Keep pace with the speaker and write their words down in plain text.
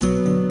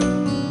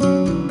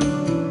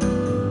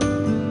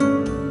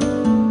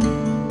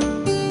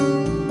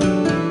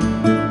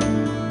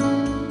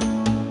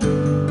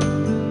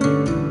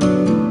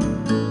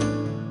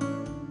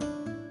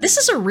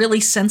is a really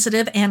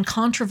sensitive and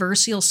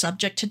controversial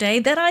subject today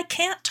that I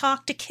can't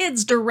talk to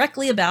kids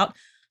directly about,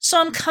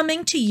 so I'm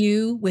coming to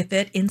you with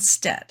it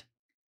instead.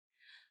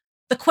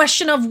 The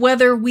question of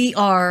whether we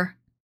are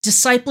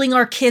discipling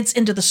our kids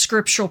into the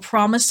scriptural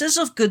promises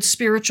of good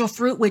spiritual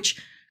fruit,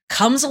 which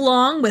comes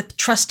along with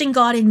trusting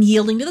God and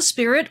yielding to the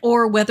Spirit,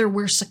 or whether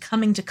we're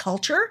succumbing to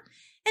culture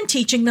and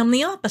teaching them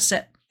the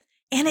opposite.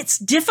 And it's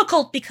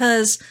difficult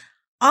because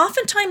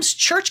oftentimes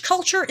church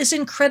culture is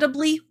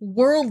incredibly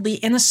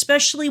worldly, and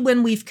especially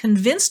when we've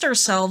convinced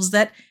ourselves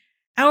that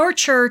our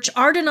church,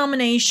 our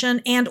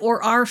denomination, and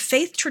or our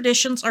faith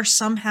traditions are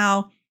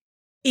somehow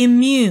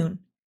immune.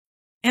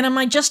 And am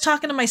I just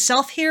talking to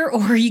myself here,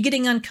 or are you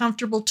getting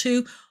uncomfortable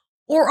too?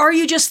 Or are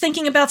you just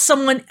thinking about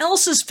someone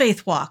else's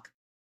faith walk?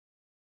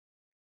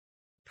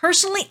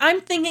 Personally,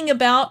 I'm thinking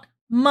about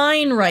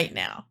mine right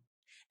now,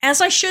 as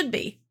I should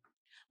be.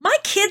 My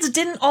kids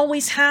didn't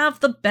always have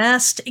the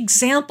best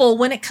example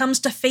when it comes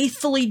to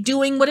faithfully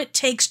doing what it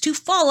takes to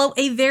follow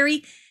a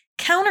very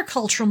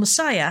countercultural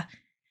Messiah,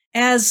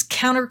 as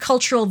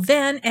countercultural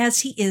then as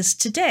he is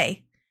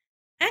today.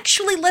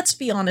 Actually, let's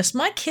be honest,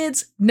 my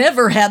kids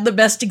never had the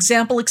best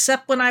example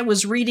except when I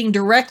was reading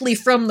directly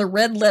from the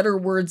red letter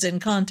words in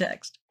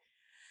context.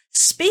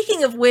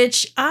 Speaking of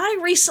which, I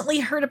recently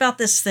heard about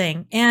this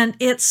thing, and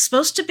it's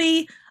supposed to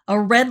be a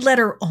red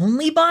letter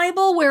only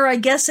Bible where I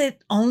guess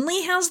it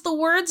only has the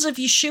words of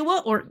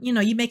Yeshua, or,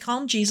 you may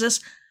call him Jesus.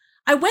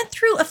 I went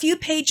through a few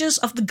pages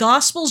of the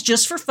Gospels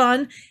just for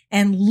fun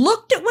and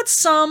looked at what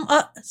some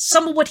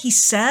of what he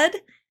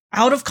said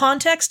out of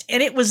context,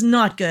 and it was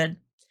not good.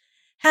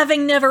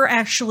 Having never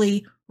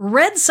actually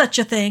read such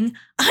a thing,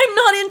 I'm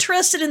not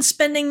interested in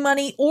spending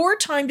money or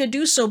time to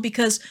do so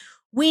because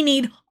we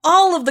need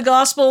all of the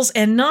Gospels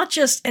and not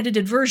just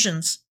edited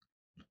versions.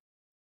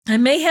 I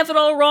may have it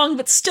all wrong,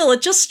 but still,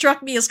 it just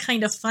struck me as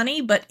kind of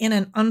funny, but in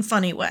an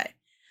unfunny way.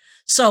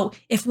 So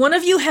if one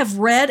of you have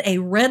read a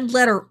red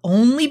letter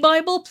only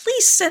Bible,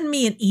 please send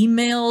me an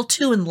email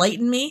to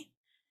enlighten me.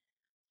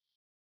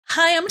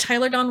 Hi, I'm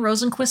Tyler Dawn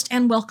Rosenquist,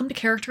 and welcome to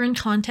Character in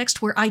Context,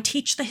 where I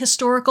teach the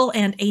historical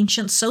and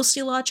ancient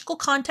sociological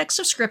context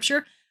of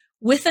Scripture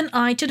with an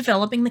eye to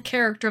developing the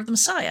character of the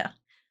Messiah.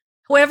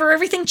 However,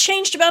 everything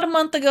changed about a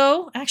month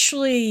ago,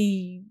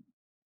 actually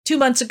 2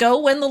 months ago,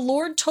 when the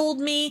Lord told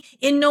me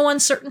in no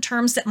uncertain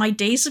terms that my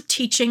days of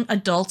teaching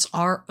adults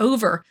are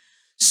over.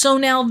 So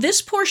now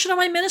this portion of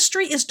my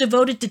ministry is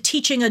devoted to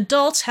teaching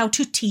adults how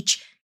to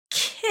teach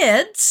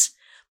kids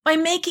by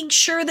making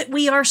sure that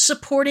we are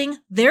supporting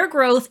their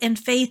growth and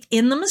faith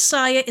in the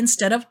Messiah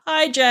instead of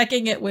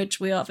hijacking it, which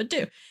we often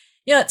do.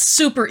 Yeah, it's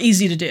super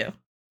easy to do,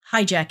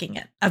 hijacking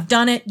it. I've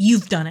done it,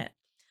 you've done it.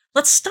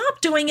 Let's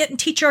stop doing it and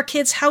teach our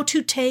kids how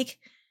to take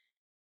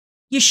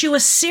Yeshua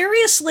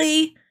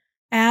seriously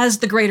as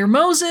the greater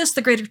Moses,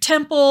 the greater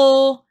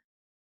temple,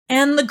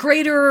 and the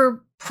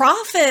greater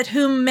prophet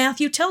whom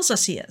Matthew tells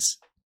us he is.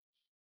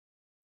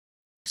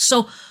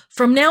 So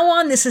from now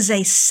on, this is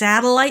a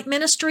satellite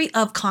ministry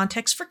of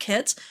Context for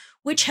Kids,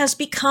 which has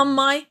become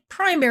my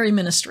primary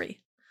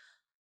ministry.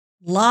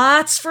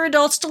 Lots for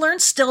adults to learn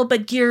still,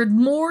 but geared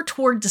more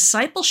toward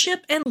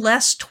discipleship and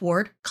less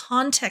toward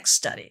context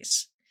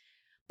studies,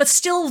 but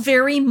still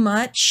very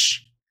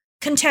much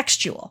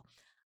contextual.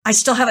 I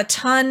still have a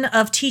ton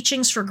of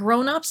teachings for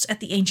grown-ups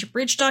at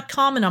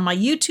theancientbridge.com and on my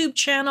YouTube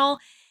channel,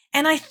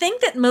 and I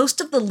think that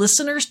most of the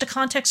listeners to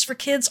Context for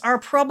Kids are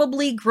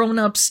probably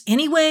grown-ups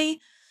anyway,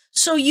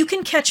 so you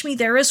can catch me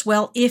there as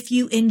well if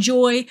you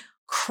enjoy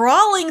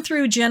crawling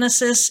through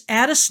Genesis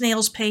at a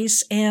snail's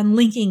pace and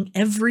linking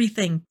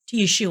everything to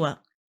Yeshua.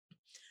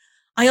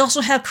 I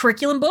also have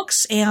curriculum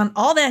books and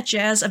all that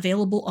jazz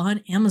available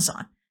on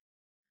Amazon.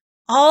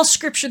 All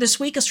scripture this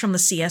week is from the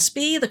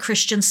CSB, the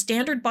Christian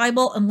Standard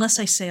Bible, unless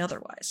I say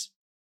otherwise.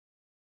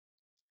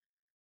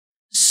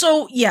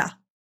 So yeah,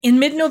 in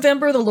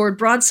mid-November, the Lord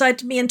broadsided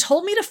to me and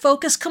told me to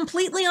focus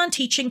completely on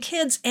teaching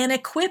kids and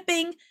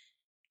equipping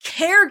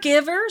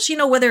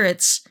caregivers, whether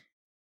it's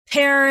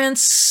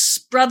parents,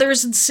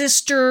 brothers and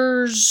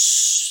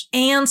sisters,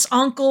 aunts,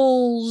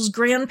 uncles,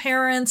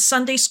 grandparents,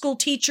 Sunday school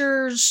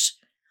teachers,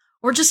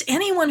 or just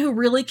anyone who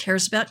really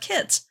cares about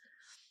kids.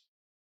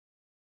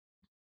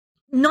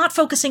 Not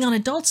focusing on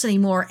adults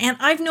anymore, and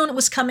I've known it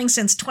was coming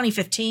since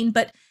 2015,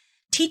 but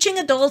teaching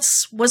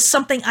adults was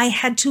something I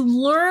had to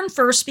learn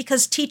first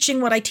because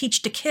teaching what I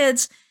teach to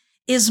kids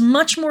is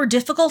much more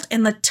difficult,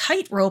 and the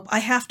tightrope I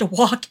have to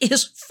walk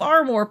is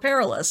far more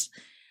perilous.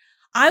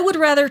 I would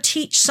rather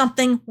teach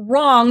something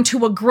wrong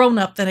to a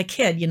grown-up than a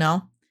kid,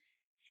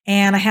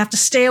 And I have to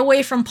stay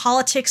away from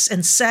politics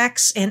and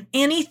sex and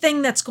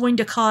anything that's going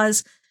to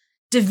cause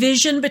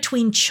division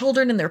between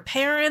children and their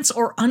parents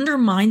or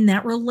undermine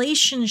that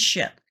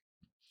relationship.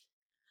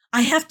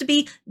 I have to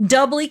be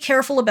doubly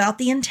careful about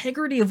the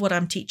integrity of what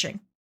I'm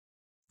teaching.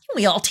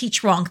 We all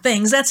teach wrong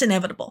things, that's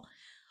inevitable.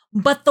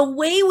 But the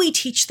way we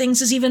teach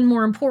things is even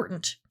more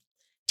important.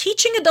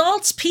 Teaching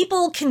adults,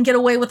 people can get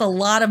away with a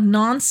lot of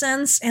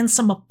nonsense and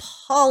some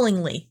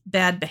appallingly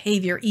bad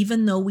behavior,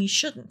 even though we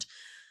shouldn't.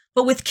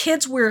 But with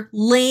kids, we're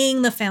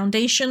laying the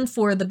foundation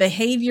for the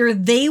behavior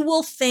they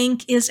will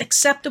think is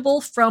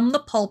acceptable from the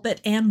pulpit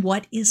and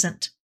what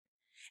isn't.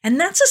 And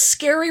that's a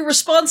scary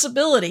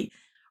responsibility.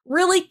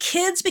 Really,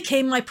 kids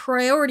became my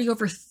priority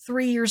over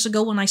 3 years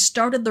ago when I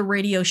started the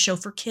radio show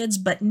for kids,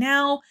 but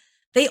now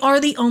they are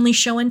the only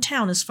show in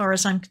town as far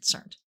as I'm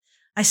concerned.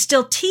 I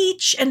still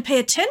teach and pay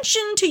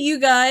attention to you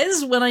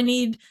guys when I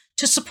need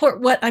to support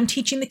what I'm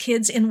teaching the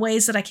kids in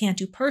ways that I can't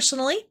do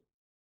personally.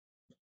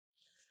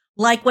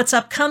 Like what's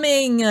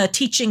upcoming,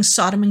 teaching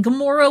Sodom and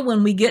Gomorrah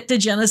when we get to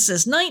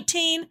Genesis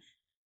 19.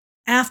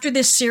 After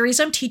this series,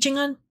 I'm teaching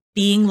on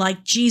being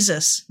like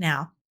Jesus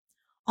now.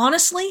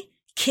 Honestly,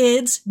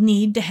 kids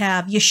need to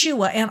have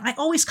Yeshua, and I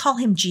always call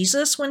him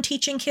Jesus when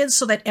teaching kids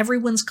so that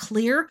everyone's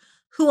clear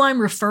who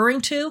I'm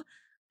referring to.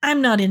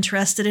 I'm not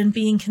interested in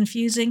being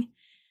confusing.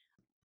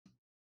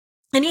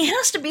 And he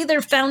has to be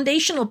their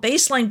foundational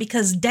baseline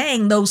because,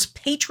 dang, those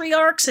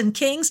patriarchs and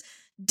kings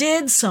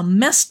did some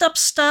messed up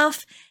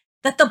stuff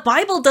that the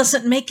Bible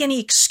doesn't make any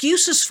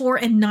excuses for,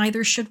 and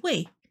neither should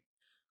we.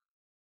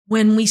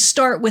 When we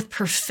start with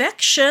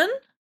perfection,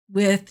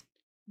 with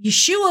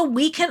Yeshua,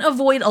 we can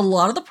avoid a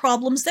lot of the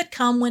problems that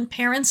come when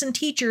parents and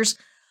teachers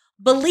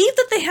believe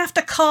that they have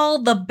to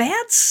call the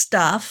bad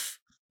stuff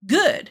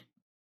good.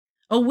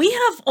 Oh, we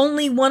have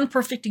only one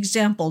perfect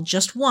example,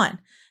 just one.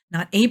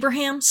 Not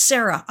Abraham,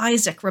 Sarah,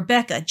 Isaac,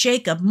 Rebecca,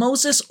 Jacob,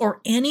 Moses, or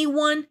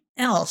anyone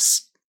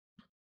else.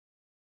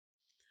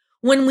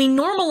 When we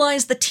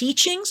normalize the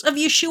teachings of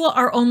Yeshua,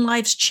 our own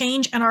lives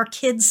change and our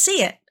kids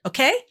see it,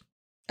 okay?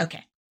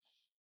 Okay.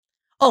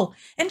 Oh,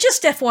 and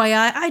just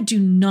FYI, I do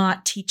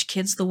not teach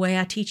kids the way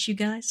I teach you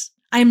guys.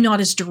 I am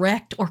not as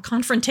direct or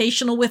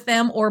confrontational with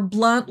them or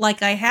blunt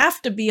like I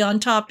have to be on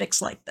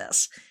topics like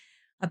this.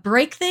 I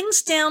break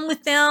things down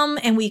with them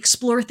and we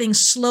explore things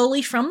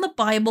slowly from the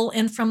Bible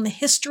and from the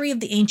history of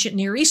the ancient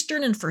Near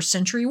Eastern and first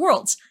century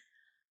worlds.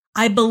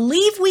 I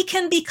believe we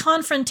can be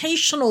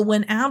confrontational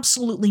when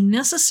absolutely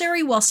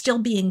necessary while still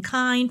being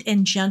kind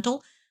and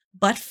gentle,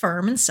 but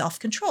firm and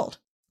self-controlled.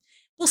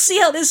 We'll see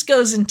how this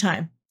goes in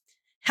time.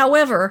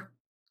 However,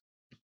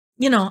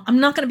 I'm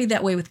not going to be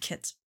that way with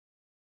kids.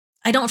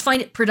 I don't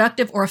find it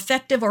productive or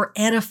effective or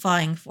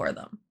edifying for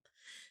them.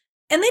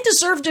 And they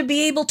deserve to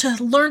be able to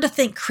learn to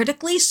think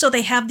critically so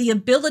they have the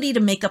ability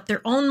to make up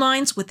their own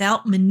minds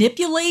without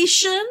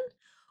manipulation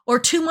or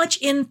too much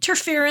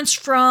interference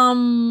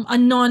from a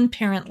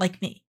non-parent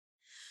like me.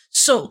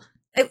 So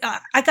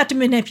I got to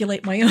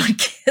manipulate my own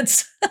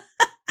kids.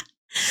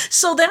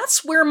 So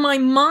that's where my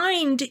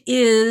mind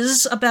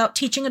is about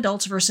teaching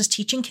adults versus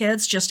teaching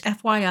kids, just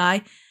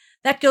FYI.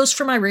 That goes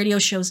for my radio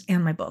shows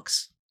and my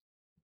books.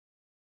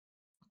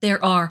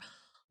 There are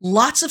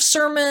lots of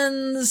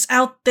sermons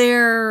out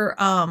there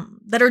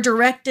that are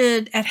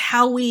directed at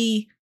how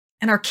we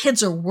and our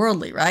kids are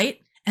worldly,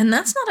 right? And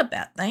that's not a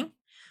bad thing.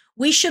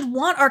 We should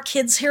want our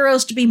kids'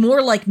 heroes to be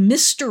more like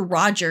Mr.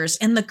 Rogers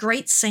and the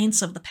great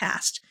saints of the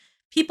past.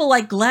 People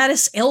like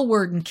Gladys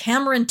Aylward and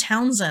Cameron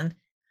Townsend.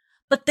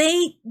 But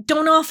they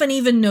don't often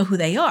even know who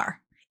they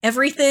are.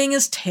 Everything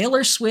is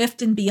Taylor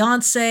Swift and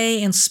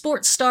Beyonce and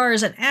sports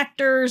stars and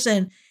actors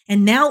and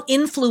now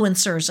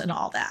influencers and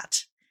all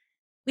that.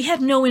 We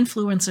had no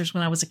influencers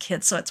when I was a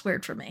kid, so it's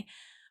weird for me.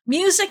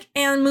 Music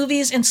and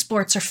movies and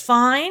sports are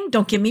fine.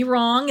 Don't get me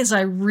wrong, as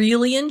I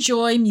really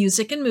enjoy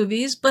music and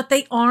movies, but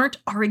they aren't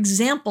our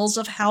examples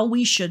of how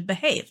we should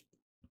behave.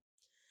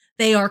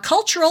 They are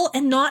cultural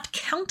and not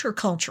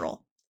countercultural.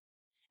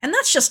 And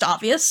that's just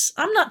obvious.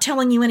 I'm not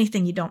telling you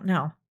anything you don't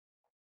know.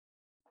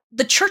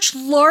 The church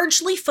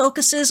largely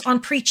focuses on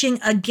preaching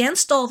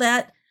against all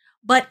that,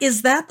 but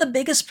is that the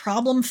biggest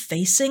problem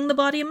facing the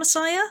body of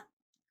Messiah?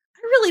 I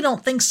really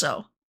don't think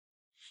so.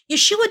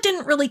 Yeshua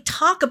didn't really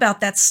talk about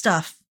that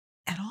stuff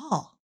at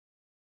all.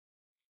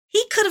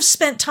 He could have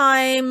spent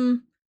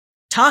time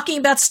talking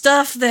about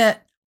stuff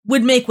that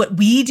would make what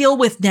we deal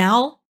with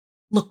now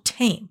look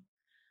tame.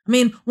 I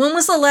mean, when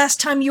was the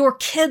last time your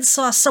kids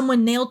saw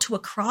someone nailed to a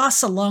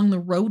cross along the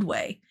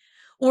roadway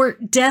or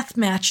death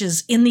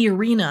matches in the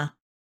arena?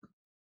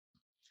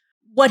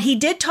 What he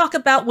did talk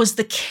about was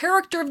the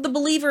character of the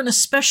believer, and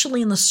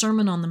especially in the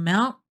Sermon on the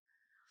Mount.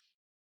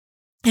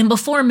 And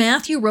before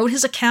Matthew wrote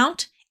his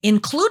account,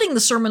 including the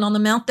Sermon on the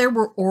Mount, there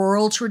were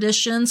oral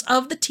traditions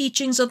of the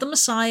teachings of the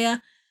Messiah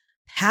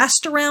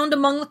passed around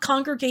among the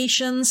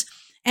congregations,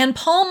 and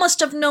Paul must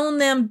have known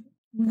them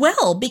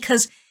well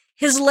because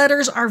his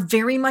letters are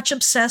very much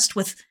obsessed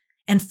with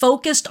and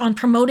focused on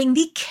promoting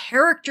the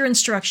character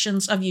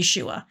instructions of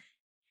Yeshua.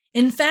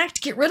 In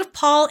fact, get rid of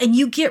Paul and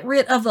you get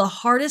rid of the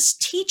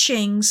hardest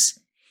teachings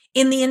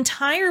in the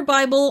entire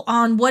Bible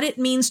on what it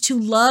means to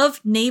love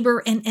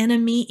neighbor and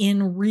enemy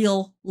in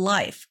real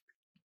life.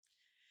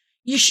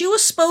 Yeshua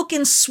spoke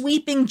in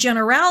sweeping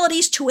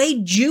generalities to a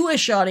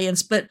Jewish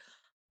audience, but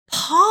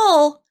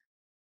Paul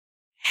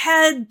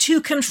had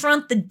to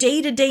confront the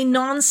day-to-day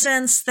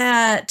nonsense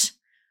that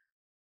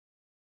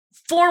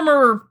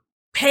former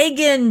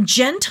pagan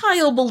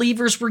Gentile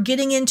believers were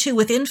getting into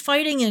with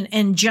infighting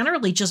and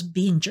generally just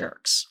being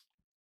jerks.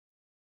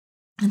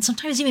 And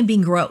sometimes even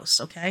being gross,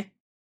 okay?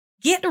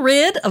 Get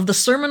rid of the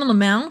Sermon on the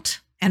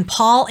Mount, and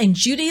Paul and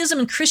Judaism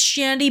and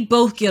Christianity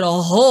both get a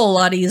whole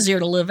lot easier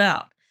to live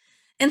out.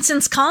 And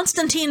since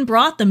Constantine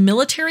brought the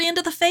military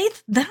into the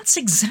faith, that's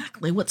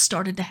exactly what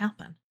started to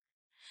happen.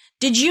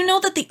 Did you know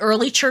that the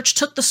early church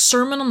took the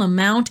Sermon on the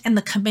Mount and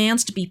the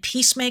commands to be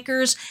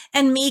peacemakers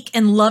and meek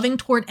and loving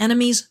toward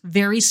enemies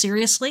very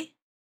seriously?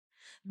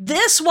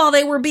 This while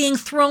they were being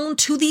thrown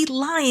to the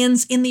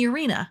lions in the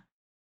arena.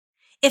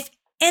 If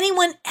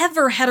anyone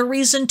ever had a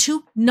reason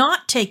to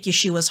not take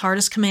Yeshua's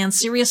hardest command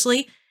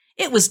seriously,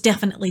 it was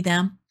definitely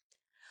them.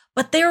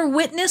 But their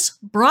witness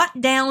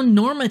brought down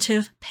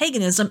normative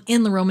paganism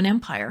in the Roman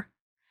Empire.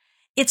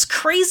 It's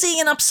crazy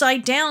and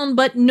upside down,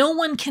 but no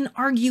one can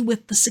argue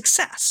with the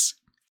success.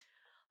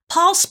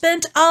 Paul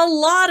spent a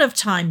lot of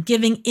time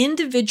giving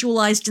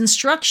individualized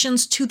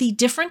instructions to the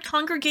different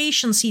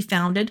congregations he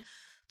founded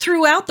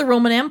throughout the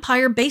Roman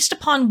Empire based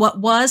upon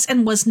what was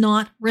and was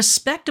not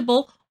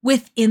respectable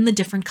within the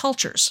different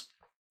cultures.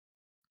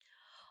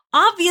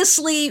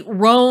 Obviously,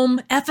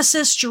 Rome,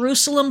 Ephesus,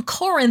 Jerusalem,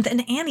 Corinth,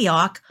 and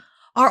Antioch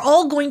are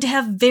all going to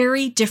have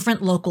very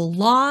different local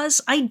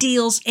laws,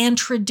 ideals, and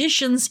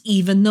traditions,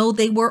 even though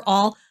they were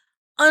all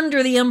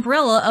under the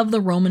umbrella of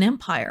the Roman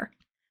Empire.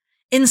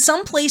 In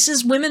some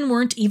places, women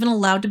weren't even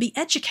allowed to be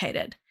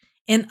educated.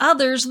 In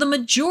others, the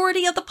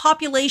majority of the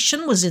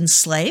population was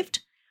enslaved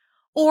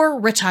or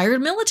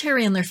retired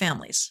military in their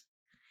families.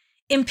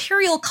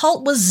 Imperial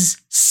cult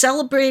was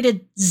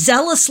celebrated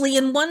zealously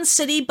in one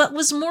city, but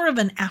was more of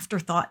an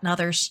afterthought in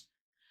others.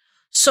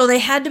 So they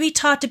had to be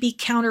taught to be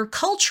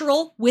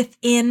countercultural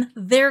within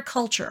their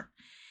culture.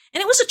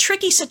 And it was a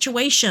tricky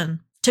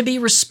situation to be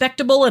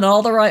respectable in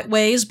all the right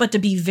ways, but to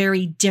be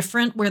very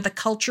different where the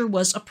culture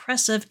was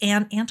oppressive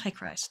and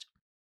antichrist.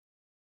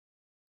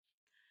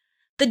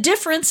 The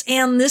difference,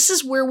 and this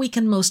is where we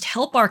can most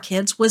help our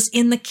kids, was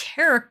in the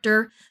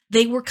character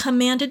they were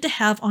commanded to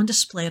have on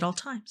display at all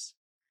times.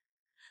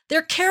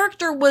 Their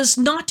character was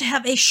not to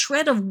have a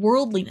shred of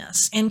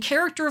worldliness, and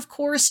character, of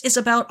course, is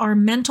about our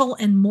mental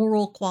and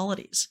moral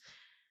qualities.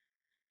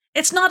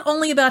 It's not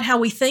only about how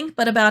we think,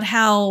 but about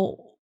how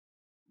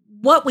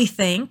what we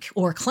think,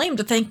 or claim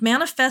to think,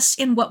 manifests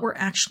in what we're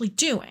actually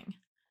doing.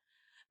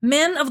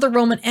 Men of the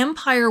Roman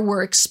Empire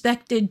were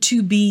expected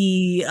to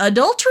be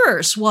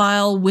adulterers,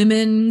 while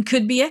women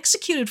could be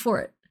executed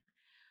for it.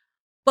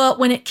 But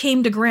when it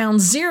came to ground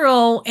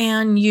zero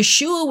and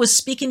Yeshua was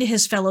speaking to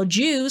his fellow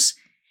Jews,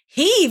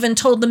 he even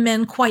told the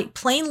men quite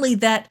plainly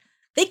that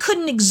they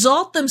couldn't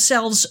exalt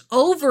themselves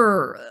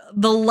over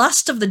the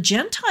lust of the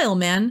Gentile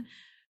men,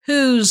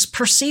 whose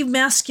perceived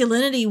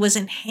masculinity was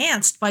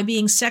enhanced by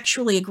being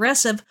sexually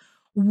aggressive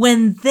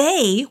when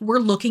they were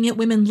looking at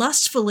women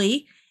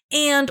lustfully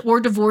and or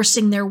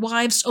divorcing their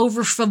wives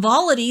over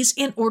frivolities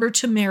in order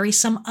to marry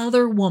some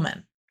other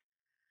woman.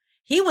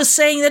 He was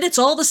saying that it's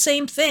all the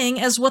same thing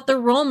as what the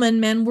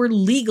Roman men were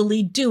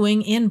legally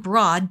doing in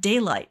broad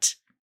daylight.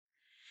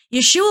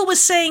 Yeshua was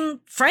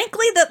saying,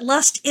 frankly, that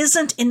lust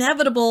isn't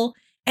inevitable,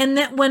 and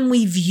that when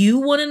we view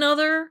one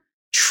another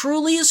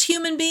truly as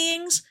human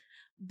beings,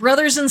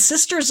 brothers and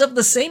sisters of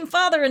the same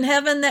Father in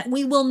heaven, that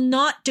we will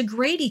not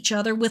degrade each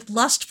other with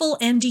lustful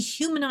and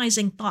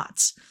dehumanizing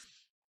thoughts.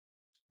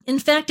 In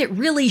fact, it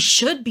really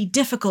should be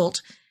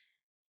difficult,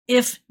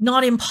 if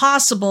not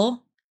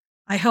impossible,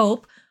 I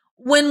hope,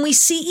 when we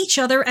see each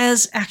other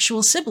as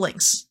actual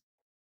siblings.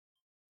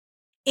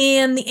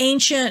 In the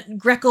ancient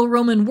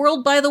Greco-Roman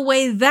world, by the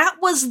way, that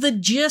was the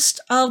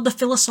gist of the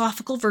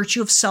philosophical virtue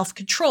of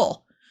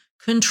self-control,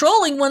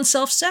 controlling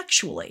oneself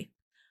sexually.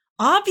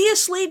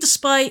 Obviously,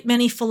 despite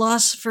many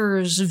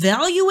philosophers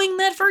valuing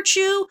that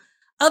virtue,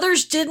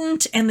 others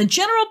didn't, and the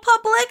general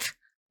public,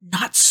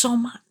 not so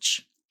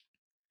much.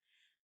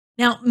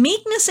 Now,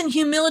 meekness and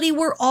humility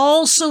were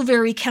also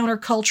very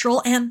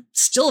countercultural and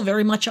still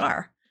very much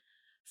are.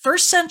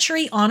 First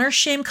century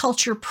honor-shame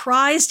culture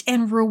prized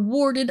and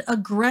rewarded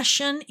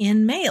aggression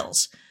in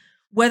males,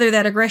 whether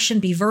that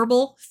aggression be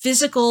verbal,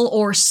 physical,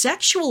 or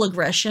sexual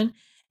aggression,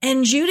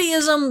 and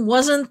Judaism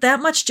wasn't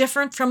that much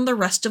different from the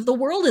rest of the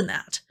world in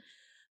that.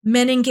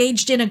 Men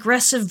engaged in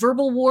aggressive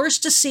verbal wars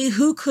to see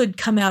who could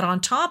come out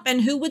on top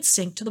and who would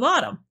sink to the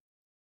bottom.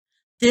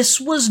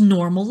 This was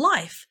normal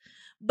life,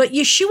 but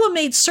Yeshua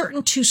made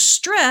certain to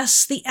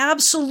stress the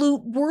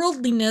absolute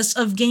worldliness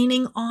of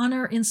gaining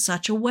honor in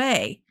such a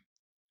way,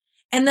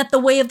 and that the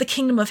way of the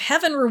kingdom of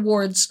heaven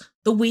rewards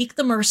the weak,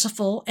 the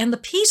merciful, and the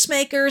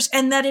peacemakers,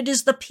 and that it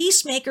is the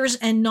peacemakers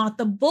and not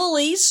the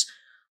bullies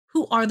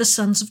who are the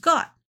sons of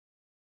God.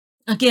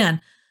 Again,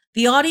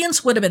 the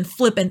audience would have been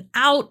flipping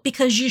out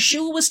because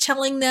Yeshua was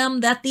telling them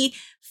that the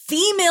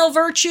female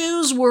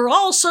virtues were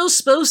also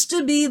supposed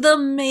to be the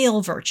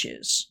male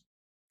virtues.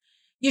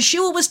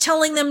 Yeshua was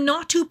telling them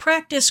not to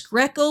practice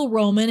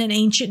Greco-Roman and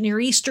ancient Near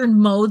Eastern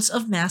modes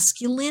of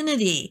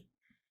masculinity.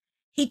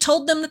 He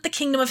told them that the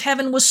kingdom of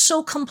heaven was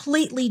so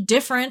completely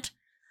different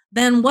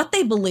than what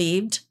they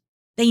believed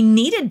they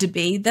needed to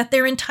be, that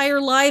their entire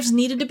lives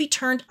needed to be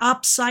turned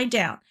upside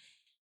down.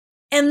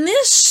 And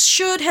this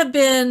should have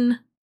been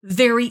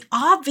very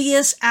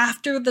obvious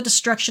after the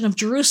destruction of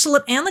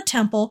Jerusalem and the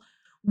temple,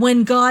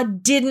 when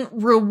God didn't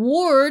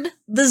reward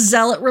the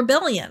zealot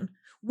rebellion,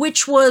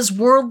 which was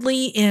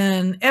worldly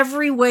in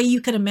every way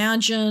you can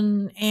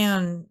imagine.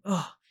 And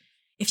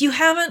if you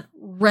haven't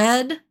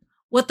read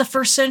what the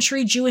first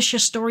century Jewish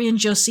historian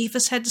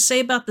Josephus had to say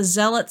about the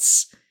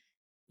zealots,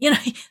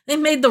 they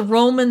made the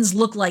Romans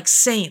look like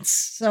saints.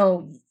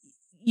 So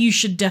you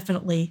should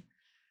definitely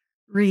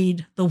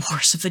read The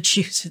Wars of the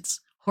Jews.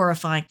 It's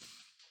horrifying.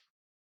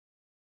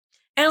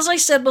 As I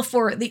said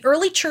before, the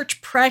early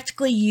church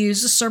practically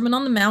used the Sermon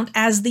on the Mount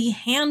as the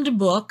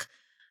handbook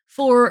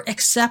for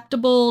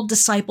acceptable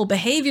disciple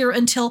behavior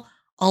until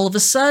all of a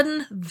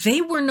sudden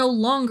they were no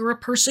longer a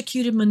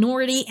persecuted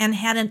minority and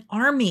had an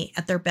army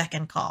at their beck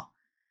and call.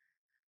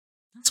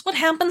 That's what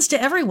happens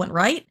to everyone,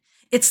 right?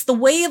 It's the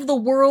way of the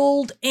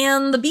world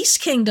and the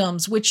beast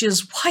kingdoms, which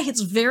is why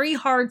it's very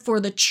hard for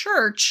the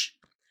church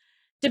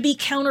to be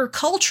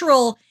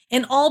countercultural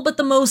in all but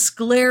the most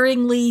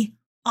glaringly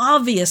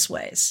obvious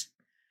ways.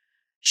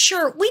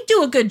 Sure, we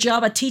do a good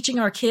job of teaching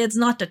our kids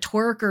not to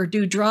twerk or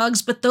do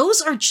drugs, but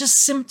those are just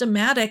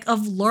symptomatic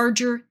of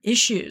larger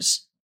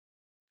issues.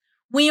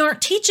 We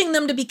aren't teaching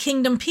them to be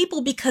kingdom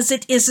people because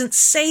it isn't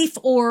safe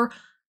or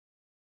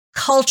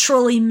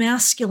culturally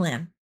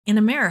masculine in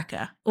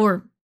America,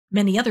 or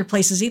many other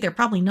places either,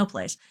 probably no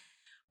place.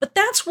 But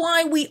that's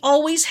why we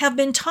always have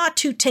been taught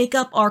to take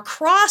up our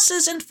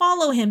crosses and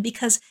follow him,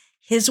 because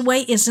his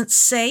way isn't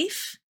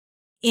safe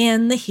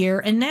in the here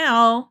and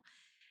now.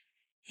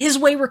 His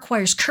way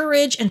requires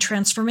courage and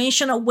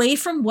transformation away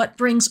from what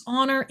brings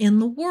honor in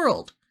the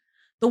world.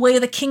 The way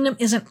of the kingdom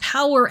isn't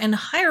power and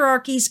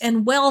hierarchies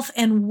and wealth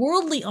and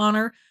worldly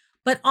honor,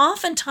 but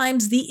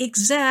oftentimes the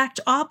exact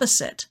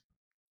opposite.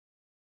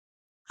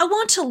 I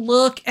want to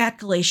look at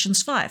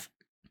Galatians 5.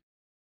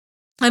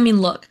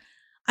 Look,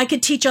 I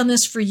could teach on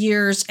this for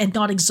years and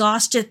not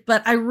exhaust it,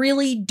 but I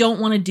really don't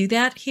want to do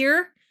that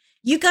here.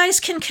 You guys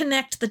can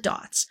connect the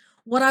dots.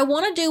 What I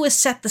want to do is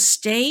set the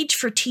stage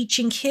for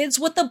teaching kids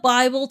what the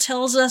Bible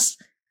tells us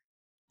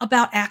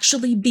about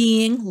actually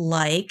being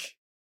like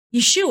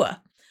Yeshua,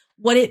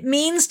 what it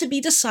means to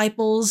be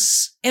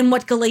disciples, and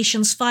what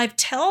Galatians 5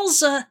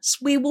 tells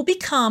us we will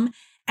become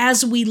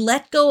as we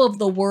let go of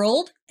the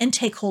world and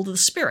take hold of the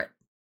Spirit.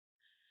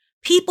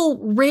 People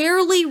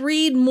rarely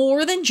read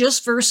more than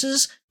just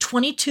verses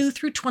 22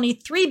 through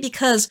 23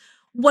 because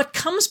what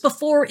comes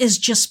before is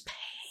just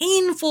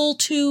painful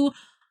to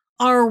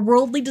our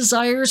worldly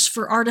desires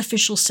for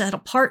artificial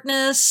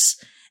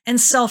set-apartness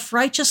and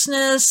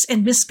self-righteousness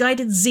and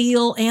misguided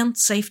zeal and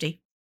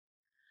safety.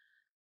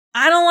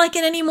 I don't like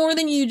it any more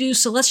than you do,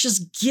 so let's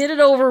just get it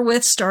over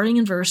with, starting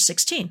in verse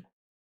 16.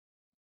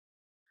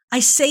 I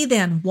say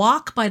then,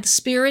 walk by the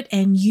Spirit,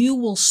 and you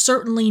will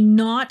certainly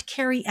not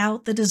carry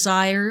out the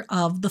desire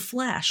of the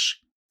flesh.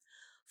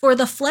 For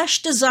the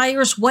flesh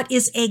desires what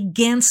is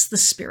against the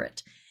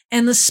Spirit,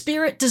 and the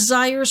Spirit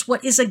desires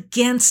what is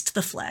against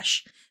the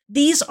flesh.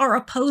 These are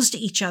opposed to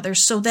each other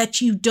so that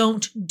you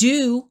don't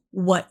do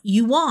what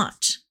you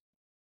want.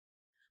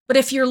 But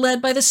if you're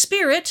led by the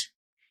Spirit,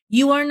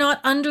 you are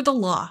not under the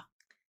law.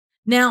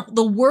 Now,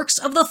 the works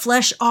of the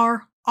flesh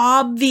are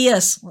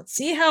obvious. Let's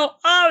see how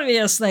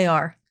obvious they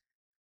are.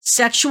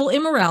 Sexual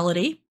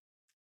immorality,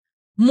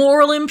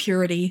 moral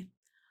impurity,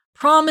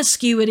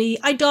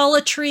 promiscuity,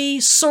 idolatry,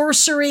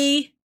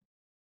 sorcery,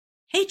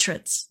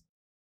 hatreds,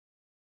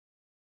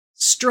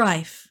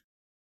 strife,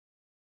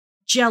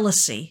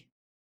 jealousy,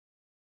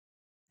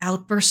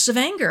 outbursts of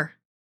anger,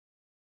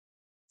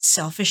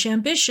 selfish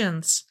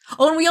ambitions.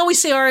 Oh, and we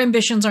always say our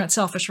ambitions aren't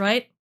selfish,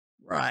 right?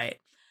 Right.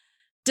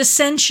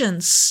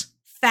 Dissensions,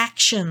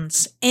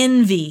 factions,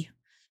 envy,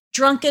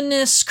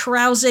 drunkenness,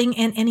 carousing,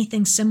 and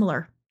anything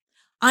similar.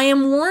 I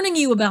am warning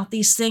you about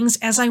these things,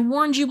 as I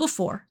warned you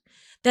before,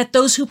 that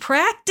those who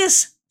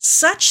practice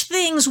such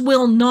things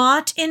will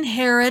not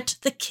inherit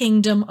the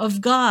kingdom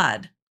of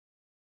God.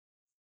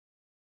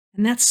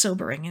 And that's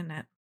sobering, isn't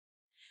it?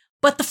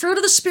 But the fruit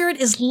of the Spirit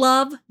is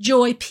love,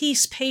 joy,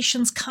 peace,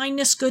 patience,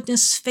 kindness,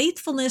 goodness,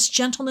 faithfulness,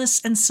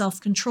 gentleness, and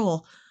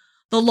self-control.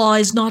 The law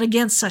is not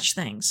against such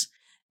things.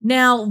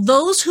 Now,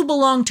 those who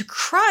belong to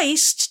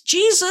Christ,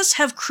 Jesus,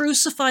 have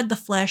crucified the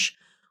flesh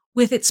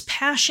with its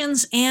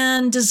passions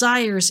and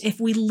desires. If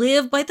we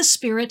live by the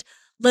Spirit,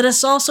 let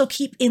us also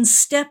keep in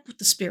step with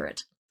the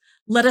Spirit.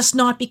 Let us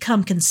not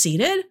become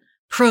conceited,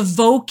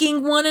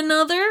 provoking one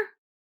another,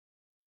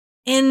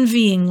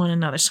 envying one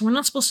another. So we're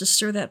not supposed to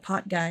stir that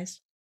pot,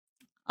 guys.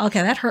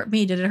 Okay, that hurt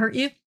me. Did it hurt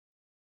you?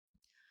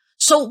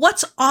 So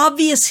what's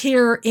obvious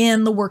here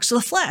in the works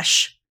of the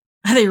flesh?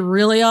 Are they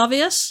really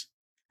obvious?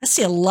 I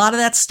see a lot of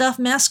that stuff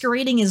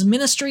masquerading as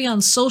ministry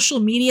on social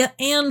media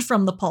and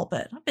from the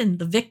pulpit. I've been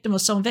the victim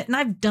of some of it, and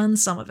I've done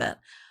some of it.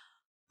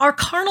 Our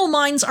carnal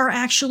minds are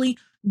actually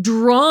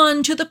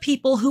drawn to the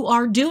people who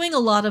are doing a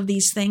lot of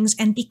these things,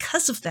 and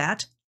because of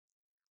that,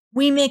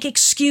 we make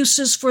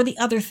excuses for the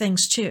other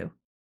things too.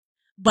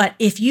 But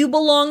if you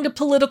belong to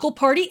political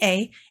party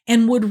A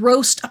and would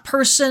roast a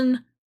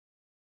person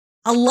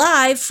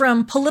alive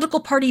from political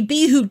party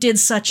B who did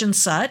such and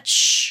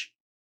such,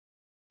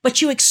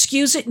 but you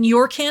excuse it in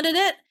your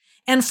candidate,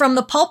 And from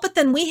the pulpit,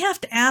 then we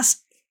have to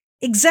ask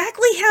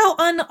exactly how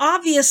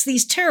unobvious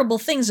these terrible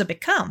things have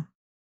become.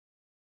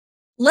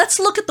 Let's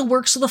look at the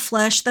works of the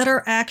flesh that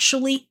are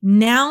actually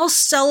now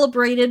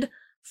celebrated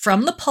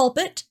from the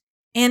pulpit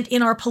and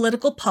in our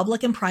political,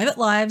 public, and private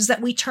lives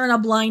that we turn a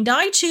blind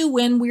eye to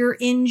when we're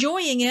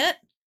enjoying it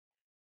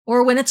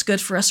or when it's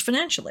good for us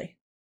financially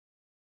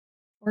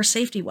or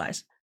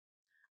safety-wise.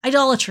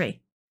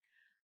 Idolatry.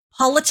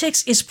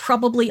 Politics is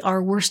probably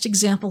our worst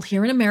example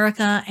here in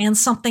America and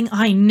something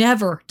I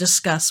never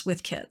discuss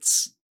with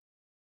kids.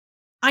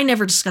 I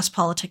never discuss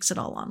politics at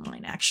all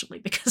online, actually,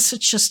 because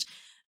it's just,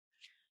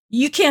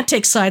 you can't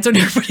take sides when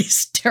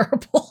everybody's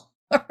terrible,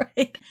 all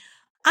right?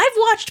 I've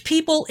watched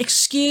people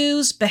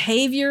excuse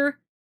behavior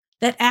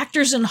that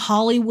actors in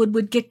Hollywood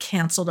would get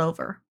canceled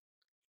over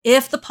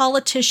if the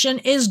politician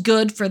is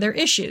good for their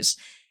issues.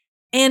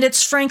 And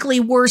it's frankly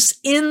worse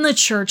in the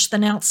church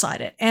than outside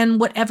it. And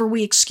whatever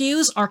we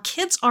excuse, our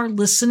kids are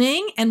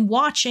listening and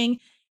watching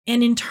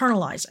and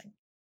internalizing.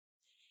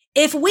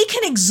 If we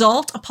can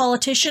exalt a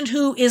politician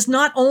who is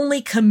not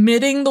only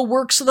committing the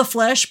works of the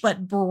flesh,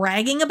 but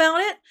bragging about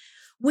it,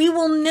 we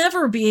will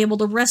never be able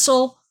to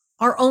wrestle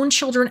our own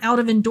children out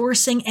of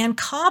endorsing and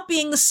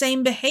copying the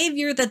same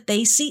behavior that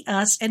they see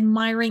us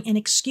admiring and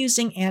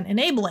excusing and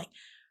enabling.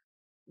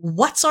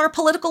 What's our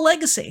political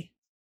legacy?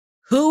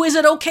 Who is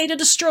it okay to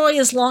destroy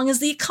as long as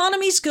the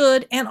economy's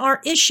good and our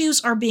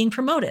issues are being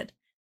promoted?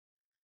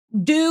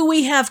 Do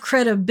we have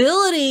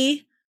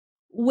credibility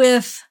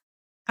with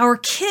our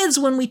kids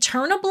when we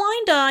turn a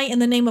blind eye in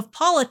the name of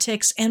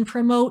politics and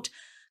promote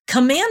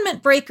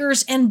commandment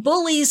breakers and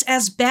bullies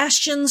as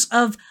bastions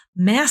of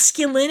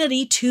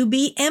masculinity to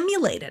be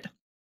emulated?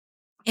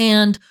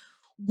 And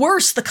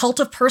worse, the cult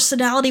of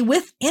personality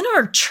within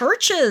our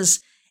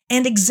churches,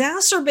 and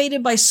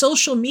exacerbated by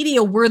social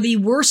media, where the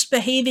worst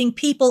behaving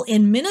people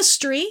in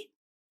ministry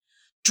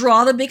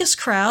draw the biggest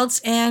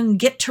crowds and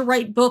get to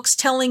write books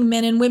telling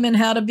men and women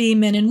how to be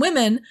men and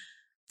women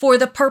for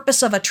the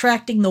purpose of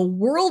attracting the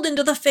world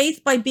into the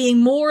faith by being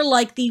more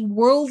like the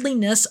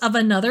worldliness of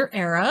another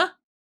era,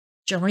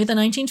 generally the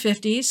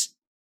 1950s,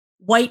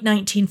 white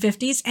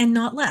 1950s, and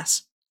not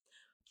less.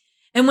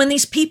 And when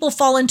these people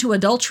fall into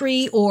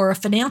adultery or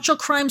financial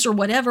crimes or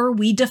whatever,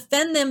 we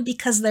defend them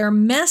because their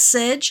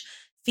message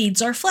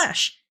feeds our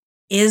flesh.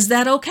 Is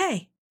that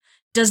okay?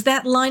 Does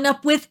that line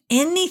up with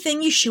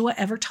anything Yeshua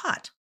ever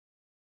taught?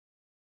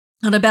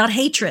 And about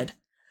hatred,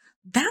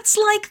 that's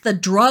like the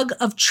drug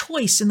of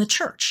choice in the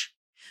church.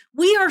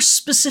 We are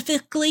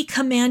specifically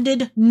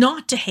commanded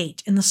not to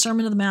hate in the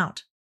Sermon on the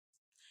Mount.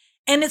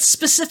 And it's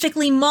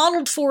specifically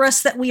modeled for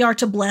us that we are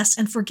to bless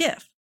and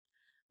forgive.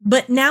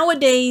 But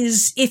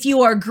nowadays, if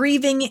you are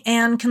grieving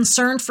and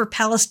concerned for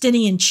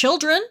Palestinian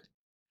children,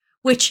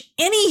 which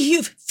any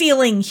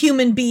feeling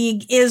human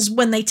being is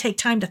when they take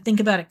time to think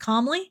about it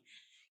calmly,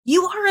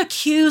 you are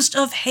accused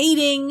of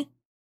hating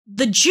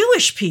the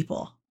Jewish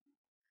people.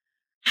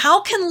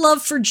 How can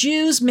love for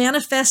Jews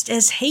manifest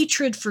as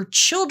hatred for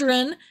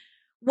children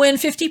when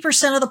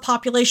 50% of the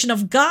population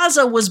of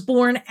Gaza was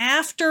born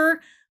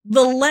after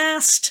the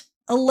last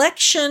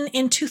election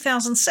in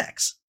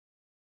 2006?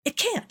 It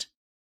can't.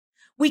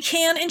 We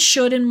can and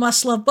should and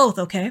must love both,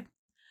 okay?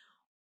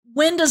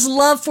 When does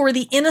love for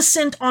the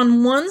innocent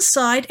on one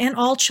side, and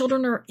all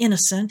children are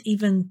innocent,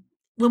 even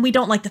when we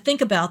don't like to think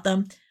about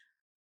them,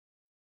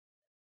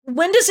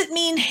 when does it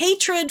mean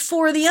hatred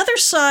for the other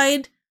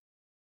side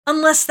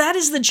unless that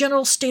is the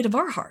general state of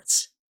our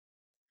hearts?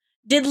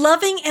 Did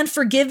loving and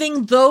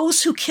forgiving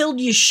those who killed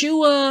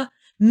Yeshua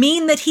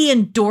mean that he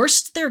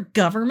endorsed their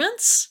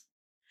governments?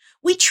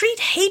 We treat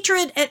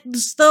hatred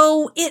as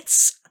though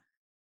it's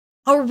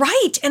a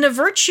right and a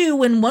virtue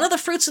when one of the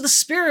fruits of the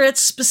Spirit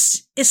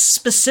is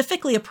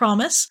specifically a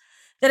promise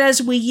that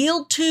as we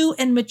yield to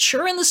and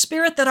mature in the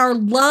Spirit, that our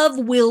love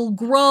will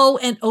grow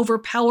and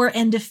overpower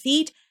and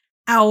defeat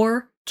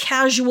our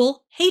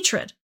casual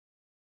hatred.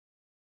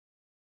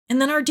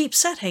 And then our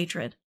deep-set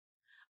hatred.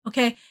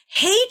 Okay,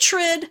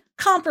 hatred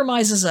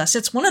compromises us.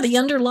 It's one of the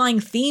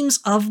underlying themes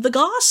of the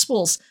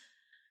Gospels.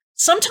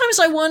 Sometimes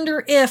I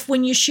wonder if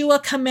when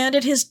Yeshua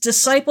commanded his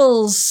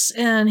disciples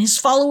and his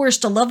followers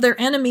to love their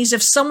enemies,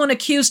 if someone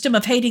accused him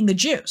of hating the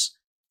Jews.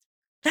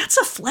 That's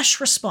a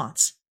flesh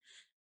response.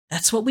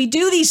 That's what we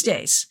do these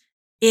days.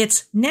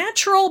 It's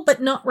natural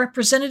but not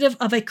representative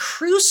of a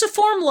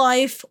cruciform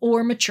life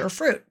or mature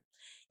fruit.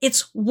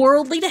 It's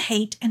worldly to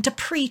hate and to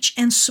preach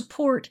and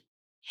support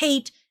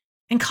hate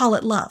and call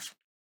it love.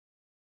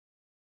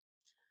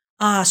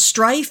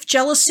 Strife,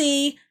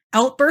 jealousy,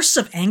 outbursts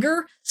of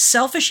anger,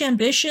 selfish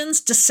ambitions,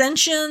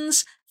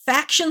 dissensions,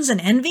 factions, and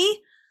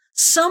envy.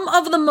 Some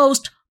of the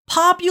most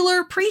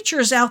popular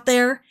preachers out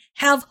there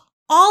have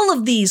all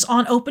of these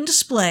on open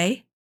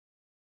display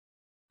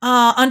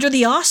under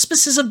the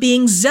auspices of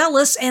being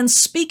zealous and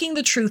speaking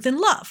the truth in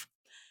love.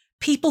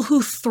 People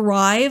who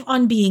thrive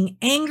on being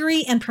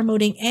angry and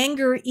promoting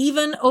anger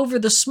even over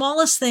the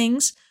smallest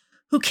things,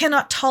 who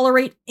cannot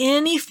tolerate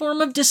any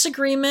form of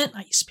disagreement.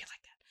 I used to be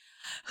like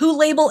that. who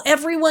label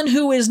everyone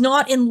who is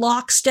not in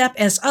lockstep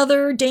as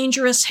other,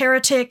 dangerous,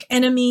 heretic,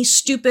 enemy,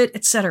 stupid,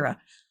 etc.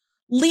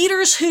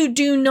 Leaders who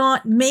do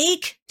not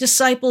make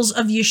disciples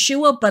of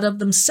Yeshua but of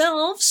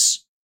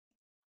themselves,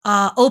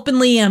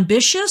 openly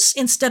ambitious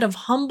instead of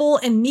humble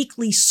and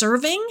meekly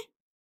serving,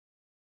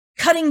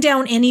 cutting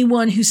down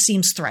anyone who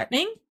seems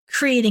threatening,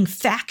 creating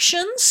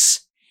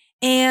factions,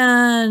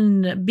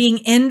 and being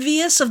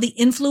envious of the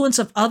influence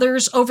of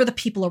others over the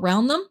people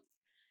around them.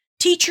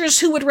 Teachers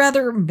who would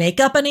rather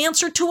make up an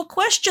answer to a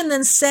question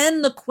than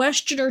send the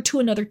questioner to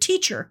another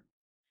teacher.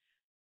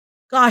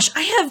 Gosh,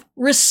 I have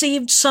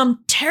received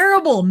some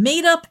terrible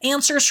made-up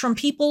answers from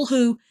people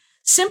who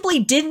simply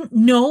didn't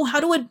know how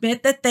to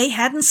admit that they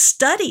hadn't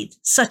studied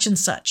such and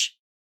such.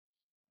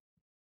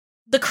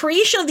 The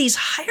creation of these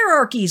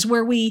hierarchies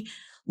where we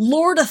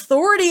lord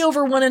authority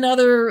over one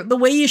another the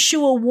way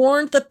Yeshua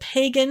warned the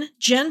pagan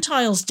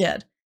Gentiles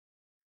did,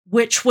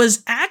 which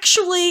was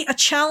actually a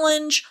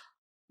challenge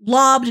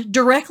lobbed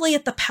directly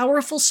at the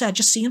powerful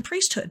Sadducean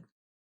priesthood.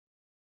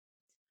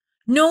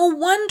 No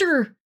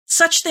wonder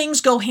such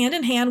things go hand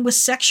in hand with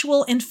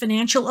sexual and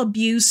financial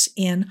abuse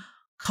in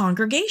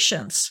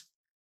congregations.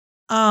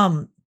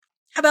 How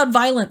about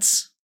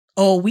violence?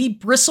 Oh, we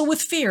bristle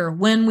with fear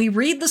when we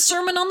read the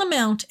Sermon on the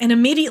Mount and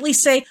immediately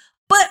say,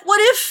 but what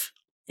if?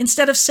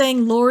 Instead of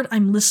saying, Lord,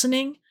 I'm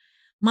listening.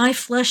 My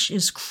flesh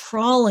is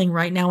crawling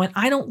right now and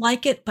I don't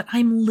like it, but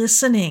I'm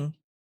listening.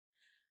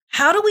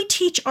 How do we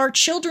teach our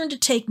children to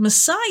take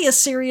Messiah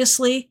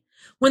seriously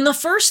when the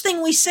first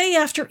thing we say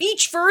after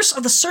each verse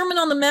of the Sermon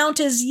on the Mount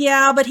is,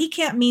 yeah, but he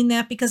can't mean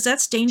that because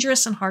that's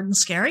dangerous and hard and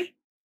scary?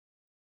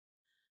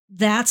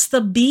 That's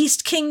the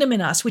beast kingdom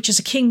in us, which is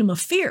a kingdom of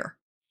fear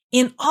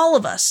in all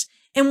of us.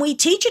 And we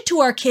teach it to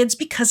our kids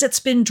because it's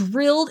been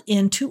drilled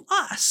into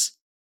us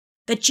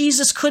that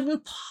Jesus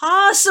couldn't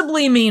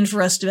possibly mean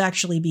for us to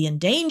actually be in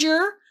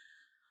danger,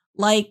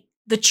 like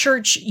the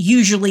church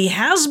usually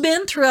has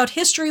been throughout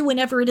history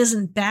whenever it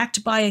isn't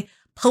backed by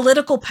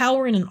political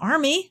power in an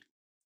army.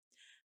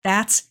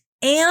 That's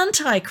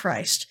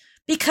Antichrist,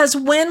 because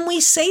when we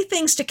say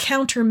things to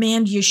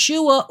countermand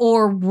Yeshua,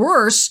 or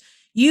worse,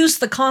 use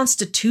the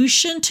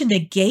Constitution to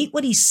negate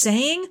what he's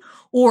saying,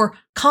 or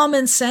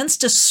common sense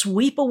to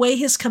sweep away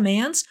his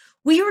commands,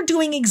 we are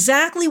doing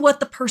exactly what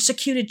the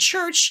persecuted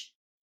church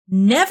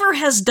never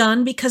has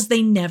done because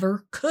they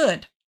never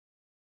could.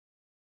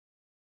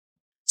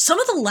 Some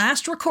of the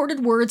last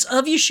recorded words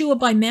of Yeshua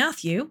by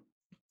Matthew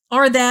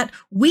are that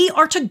we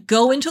are to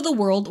go into the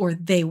world, or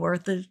they were,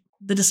 the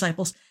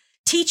disciples,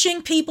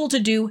 teaching people to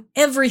do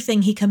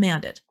everything he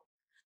commanded.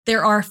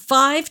 There are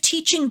 5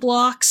 teaching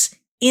blocks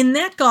in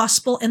that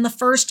gospel, and the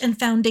first and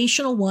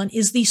foundational one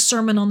is the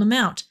Sermon on the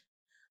Mount.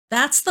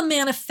 That's the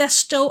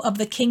manifesto of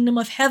the kingdom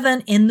of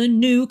heaven in the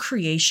new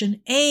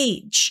creation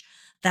age.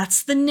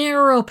 That's the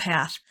narrow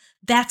path.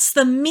 That's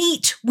the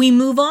meat we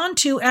move on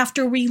to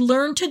after we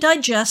learn to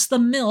digest the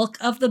milk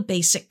of the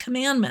basic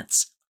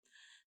commandments.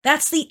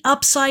 That's the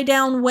upside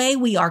down way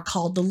we are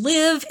called to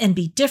live and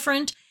be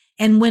different.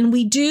 And when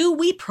we do,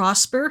 we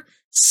prosper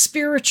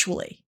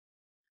spiritually.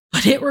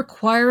 But it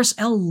requires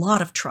a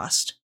lot of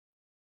trust.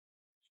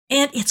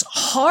 And it's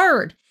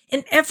hard,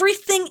 and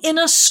everything in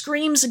us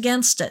screams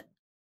against it.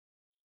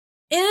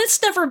 And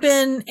it's never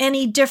been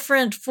any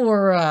different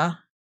for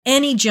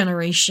any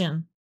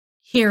generation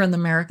here in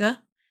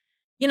America.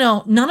 You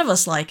know, none of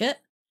us like it.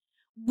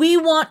 We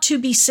want to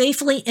be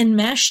safely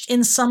enmeshed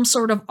in some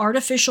sort of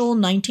artificial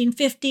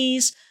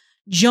 1950s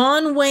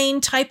John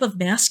Wayne type of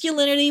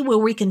masculinity where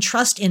we can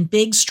trust in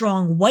big,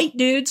 strong white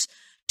dudes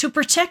to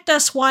protect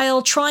us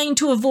while trying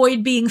to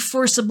avoid being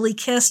forcibly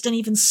kissed and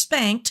even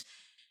spanked,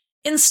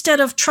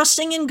 instead of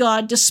trusting in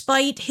God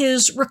despite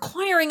his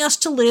requiring us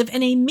to live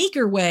in a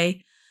meager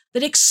way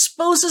that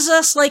exposes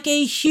us like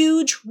a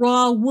huge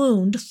raw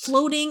wound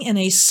floating in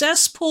a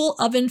cesspool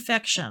of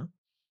infection.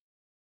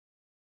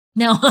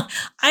 Now,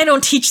 I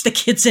don't teach the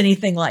kids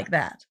anything like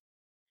that.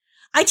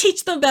 I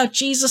teach them about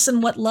Jesus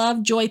and what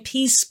love, joy,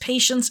 peace,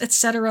 patience,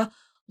 etc.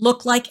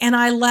 look like, and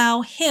I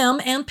allow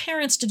him and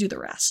parents to do the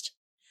rest.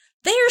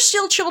 They are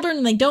still children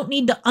and they don't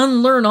need to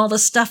unlearn all the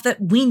stuff that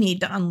we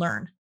need to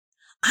unlearn.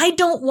 I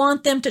don't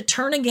want them to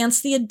turn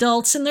against the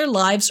adults in their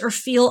lives or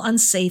feel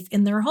unsafe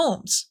in their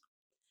homes.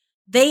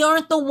 They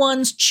aren't the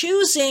ones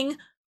choosing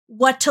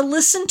what to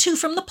listen to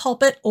from the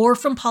pulpit or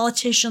from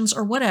politicians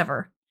or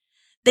whatever.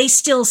 They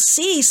still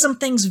see some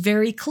things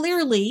very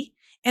clearly,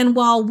 and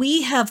while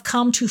we have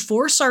come to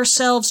force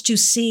ourselves to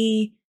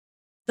see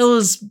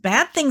those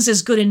bad things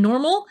as good and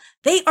normal,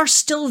 they are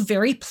still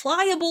very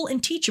pliable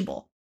and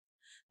teachable.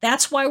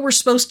 That's why we're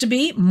supposed to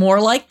be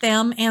more like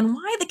them and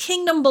why the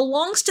kingdom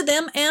belongs to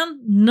them and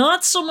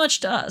not so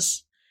much to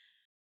us.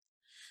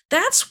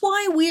 That's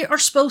why we are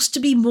supposed to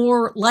be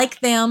more like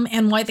them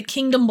and why the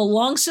kingdom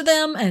belongs to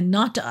them and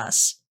not to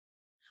us.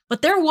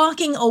 But they're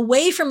walking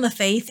away from the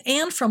faith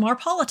and from our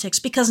politics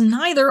because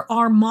neither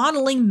are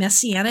modeling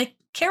messianic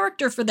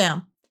character for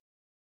them.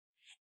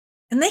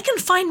 And they can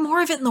find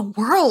more of it in the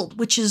world,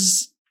 which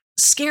is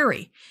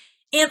scary.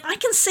 And I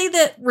can say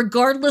that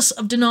regardless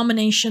of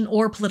denomination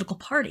or political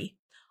party,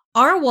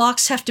 Our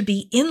walks have to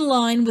be in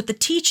line with the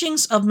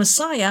teachings of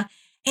Messiah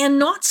and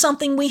not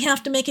something we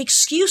have to make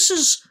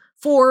excuses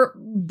for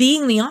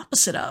being the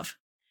opposite of.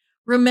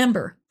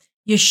 Remember,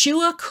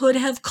 Yeshua could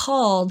have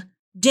called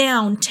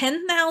down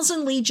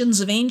 10,000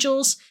 legions of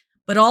angels,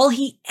 but all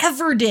he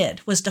ever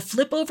did was to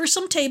flip over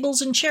some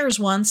tables and chairs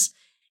once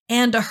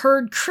and to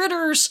herd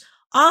critters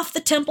off the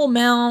Temple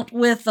Mount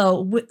with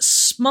a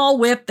small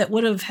whip that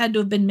would have had to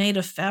have been made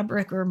of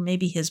fabric or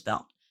maybe his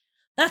belt.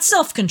 That's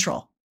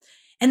self-control.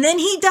 And then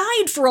he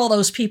died for all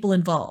those people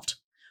involved.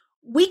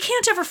 We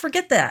can't ever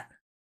forget that.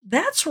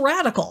 That's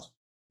radical,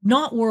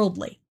 not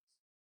worldly.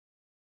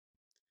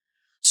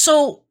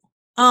 So,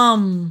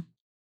 in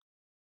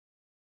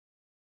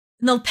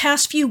the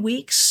past few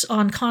weeks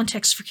on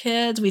Context for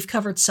Kids, we've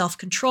covered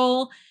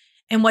self-control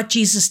and what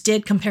Jesus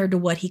did compared to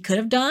what he could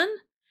have done.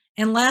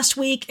 And last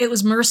week, it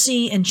was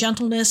mercy and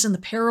gentleness in the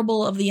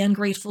parable of the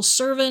ungrateful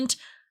servant.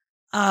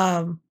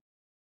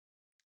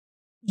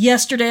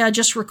 Yesterday, I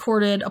just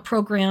recorded a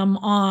program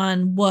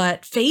on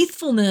what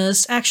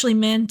faithfulness actually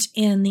meant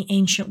in the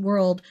ancient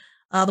world.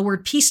 The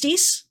word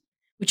pistis,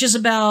 which is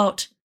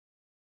about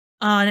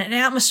an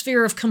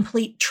atmosphere of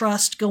complete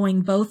trust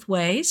going both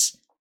ways.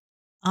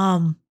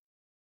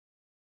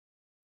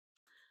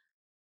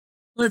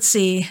 Let's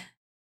see.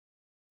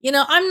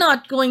 I'm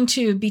not going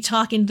to be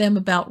talking to them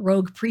about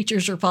rogue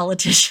preachers or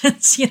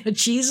politicians.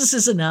 Jesus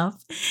is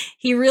enough.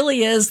 He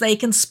really is. They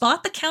can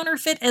spot the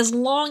counterfeit as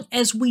long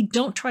as we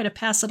don't try to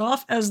pass it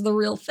off as the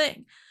real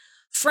thing.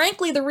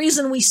 Frankly, the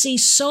reason we see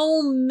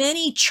so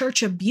many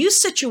church abuse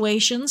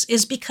situations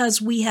is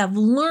because we have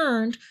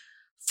learned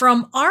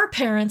from our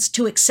parents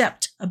to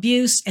accept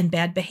abuse and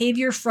bad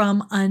behavior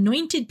from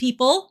anointed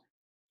people,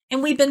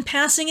 and we've been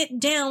passing it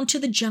down to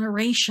the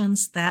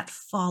generations that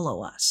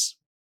follow us.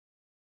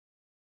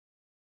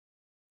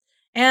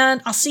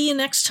 And I'll see you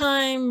next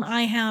time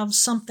I have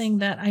something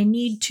that I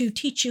need to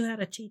teach you how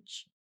to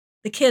teach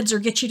the kids or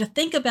get you to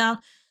think about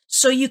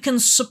so you can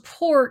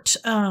support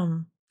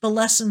the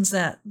lessons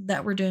that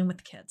we're doing with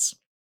the kids.